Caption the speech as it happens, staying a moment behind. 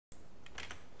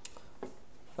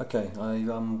Okay, I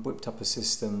whipped up a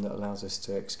system that allows us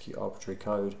to execute arbitrary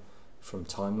code from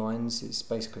timelines. It's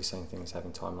basically the same thing as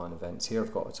having timeline events. Here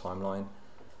I've got a timeline,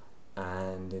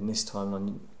 and in this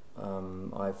timeline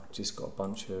I've just got a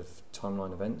bunch of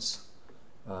timeline events,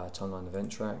 timeline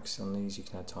event tracks. On these you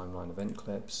can add timeline event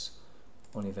clips.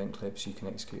 On event clips you can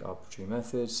execute arbitrary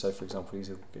methods. So for example, these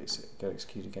will get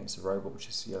executed against the robot, which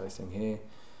is the yellow thing here.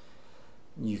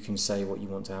 You can say what you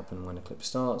want to happen when a clip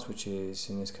starts, which is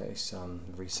in this case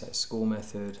the reset score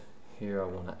method. Here I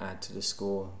want to add to the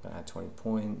score, I'm going to add 20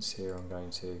 points. Here I'm going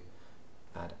to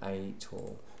add 8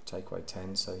 or take away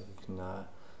 10, so you can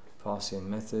pass in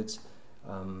methods.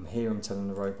 Here I'm telling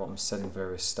the robot I'm setting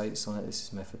various states on it. This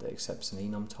is a method that accepts an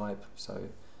enum type, so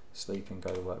sleeping,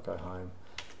 go to work, go home.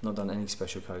 Not done any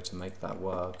special code to make that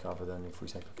work, other than if we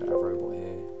take a look at our robot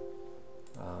here.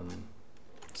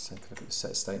 Let's take a look at the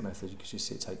set state method. You can just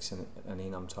see it takes an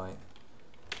enum type,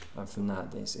 and from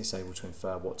that it's able to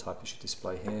infer what type it should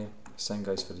display here. Same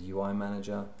goes for the UI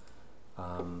manager.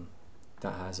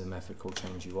 That has a method called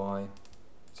change UI.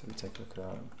 So we take a look at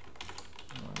our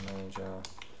UI manager.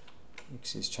 You can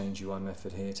see this change UI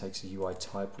method here takes a UI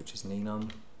type, which is an enum,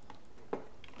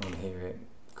 and here it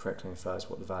correctly infers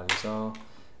what the values are.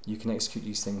 You can execute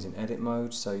these things in edit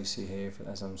mode. So you see here,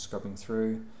 as I'm scrubbing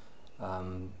through,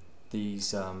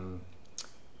 these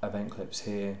event clips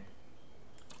here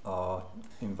are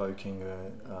invoking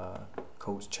a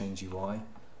call to change UI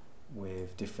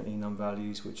with different enum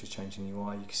values, which are changing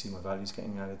UI. You can see my values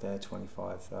getting added there,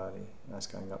 25, 30. That's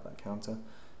going up that counter.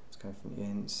 It's going from the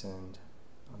ints, and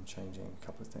I'm changing a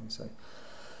couple of things. So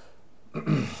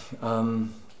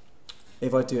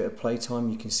if I do it at playtime,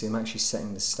 you can see I'm actually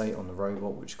setting the state on the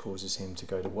robot, which causes him to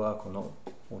go to work or not,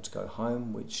 or to go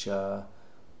home, which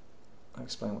I'll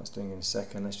explain what it's doing in a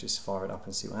second. Let's just fire it up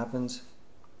and see what happens.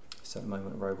 So at the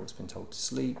moment the robot's been told to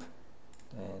sleep,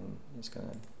 then it's going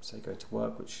to say go to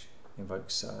work, which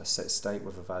invokes set state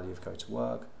with a value of go to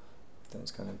work. Then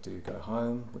it's going to do go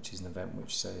home, which is an event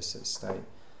which says set state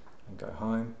and go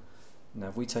home. Now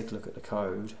if we take a look at the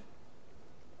code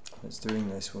that's doing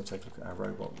this, we'll take a look at our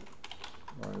robot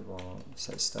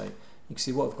set state. You can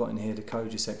see what I've got in here. The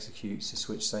code just executes a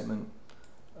switch statement,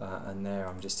 and there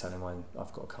I'm just telling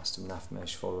I've got a custom nav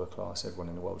mesh follower class. Everyone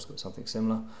in the world's got something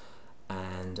similar,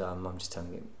 and I'm just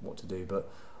telling it what to do. But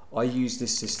I use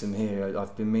this system here.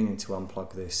 I've been meaning to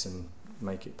unplug this and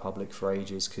make it public for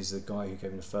ages, because the guy who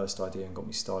gave me the first idea and got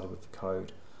me started with the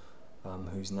code,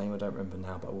 whose name I don't remember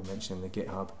now, but I will mention in the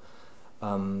GitHub,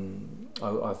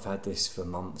 I've had this for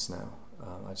months now.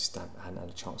 I just hadn't had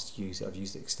a chance to use it. I've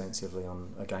used it extensively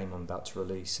on a game I'm about to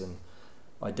release, and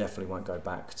I definitely won't go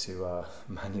back to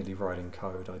manually writing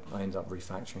code. I ended up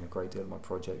refactoring a great deal of my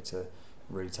project to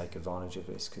really take advantage of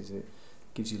this, because it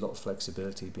gives you a lot of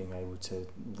flexibility, being able to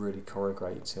really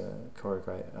choreograph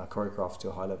to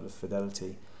a high level of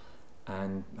fidelity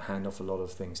and hand off a lot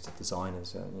of things to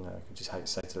designers. You know, I could just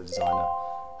say to the designer,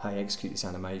 hey, execute this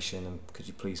animation, and could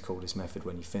you please call this method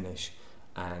when you finish?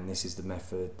 And this is the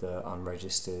method that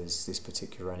unregisters this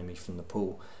particular enemy from the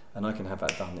pool, and I can have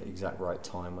that done at the exact right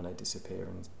time when they disappear,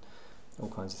 and all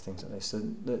kinds of things like this. So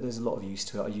there's a lot of use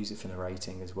to it. I use it for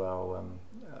narrating as well.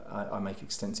 I make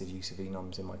extensive use of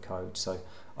enums in my code, so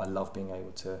I love being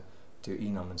able to do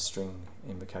enum and string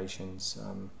invocations,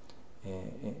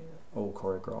 all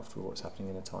choreographed with what's happening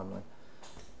in a timeline.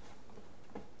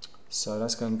 So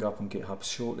that's going to go up on GitHub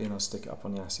shortly, and I'll stick it up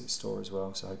on the asset store as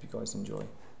well, so I hope you guys enjoy.